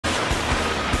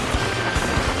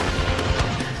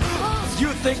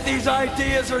think these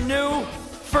ideas are new?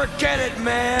 Forget it,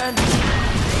 man!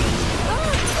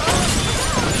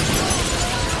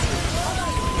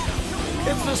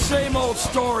 It's the same old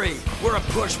story. We're a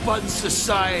push-button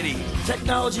society.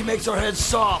 Technology makes our heads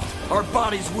soft, our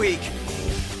bodies weak.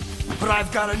 But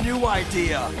I've got a new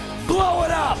idea. Blow it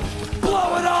up!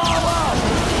 Blow it all up!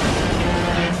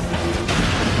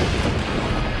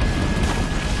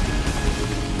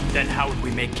 Then how would we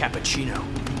make cappuccino?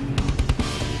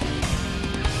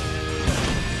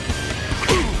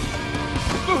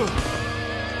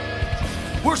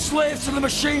 We're slaves to the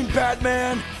machine,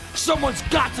 Batman! Someone's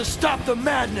got to stop the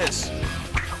madness!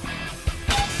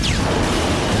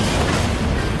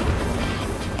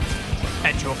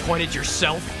 And you appointed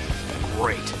yourself?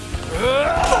 Great.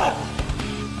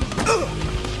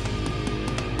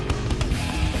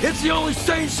 It's the only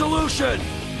sane solution!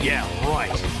 Yeah, right.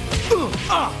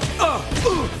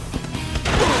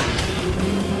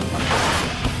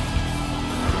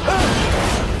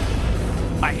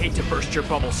 I hate to burst your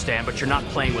bubble, Stan, but you're not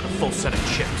playing with a full set of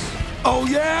chips. Oh,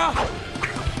 yeah?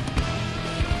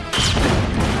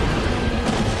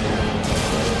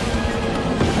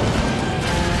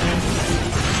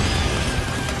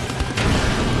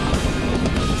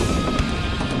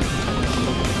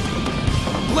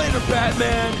 Later,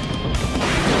 Batman!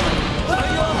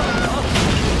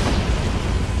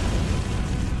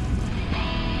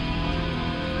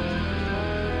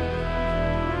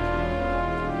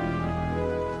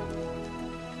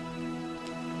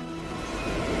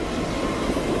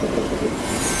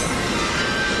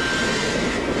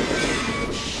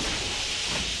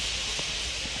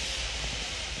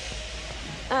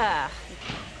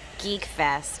 Geek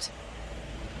Fest.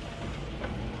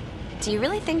 Do you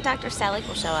really think Dr. Selig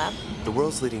will show up? The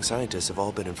world's leading scientists have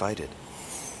all been invited.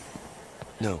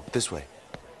 No, this way.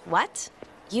 What?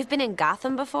 You've been in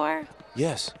Gotham before?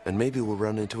 Yes, and maybe we'll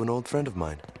run into an old friend of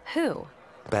mine. Who?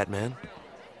 Batman?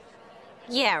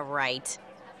 Yeah, right.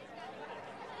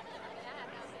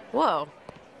 Whoa.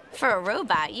 For a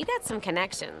robot, you got some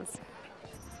connections.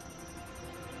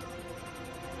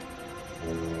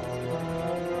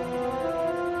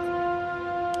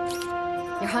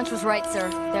 Your hunch was right, sir.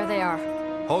 There they are.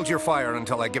 Hold your fire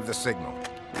until I give the signal.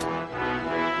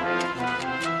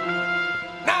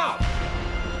 Now!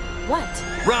 What?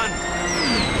 Run!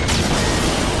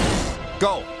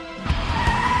 Go!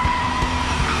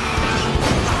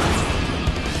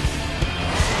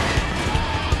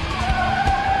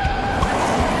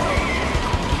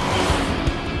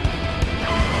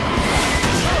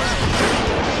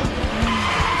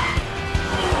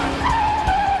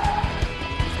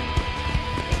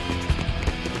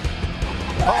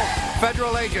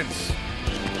 Federal agents.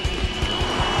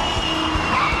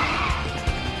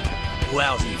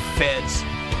 Lousy feds.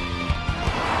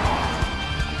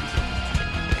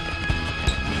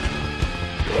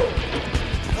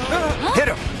 Hit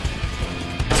him!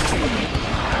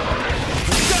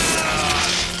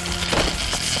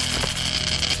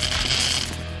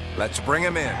 Let's bring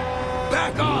him in.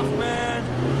 Back off, man!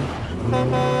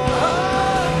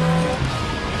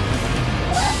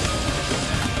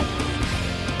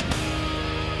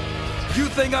 You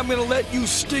think I'm gonna let you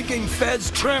stinking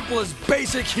feds trample his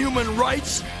basic human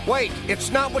rights? Wait, it's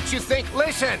not what you think.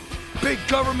 Listen! Big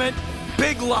government,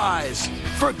 big lies.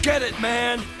 Forget it,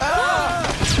 man.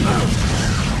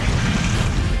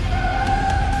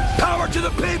 Power to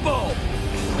the people!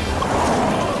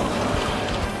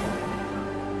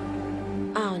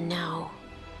 Oh, no.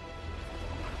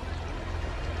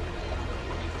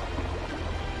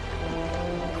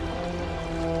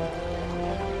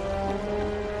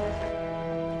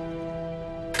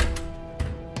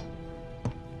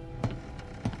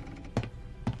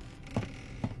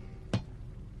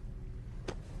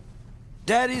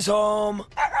 Daddy's home.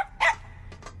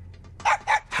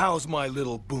 How's my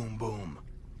little boom boom?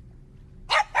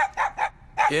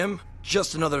 Him?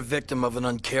 Just another victim of an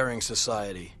uncaring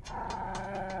society.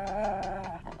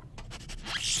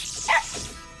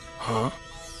 Huh?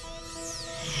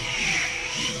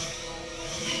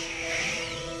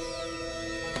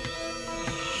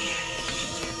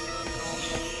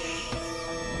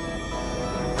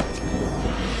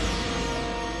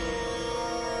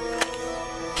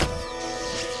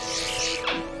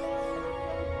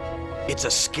 It's a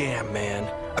scam, man.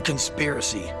 A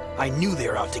conspiracy. I knew they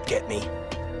were out to get me.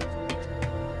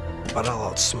 But I'll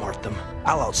outsmart them.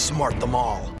 I'll outsmart them all.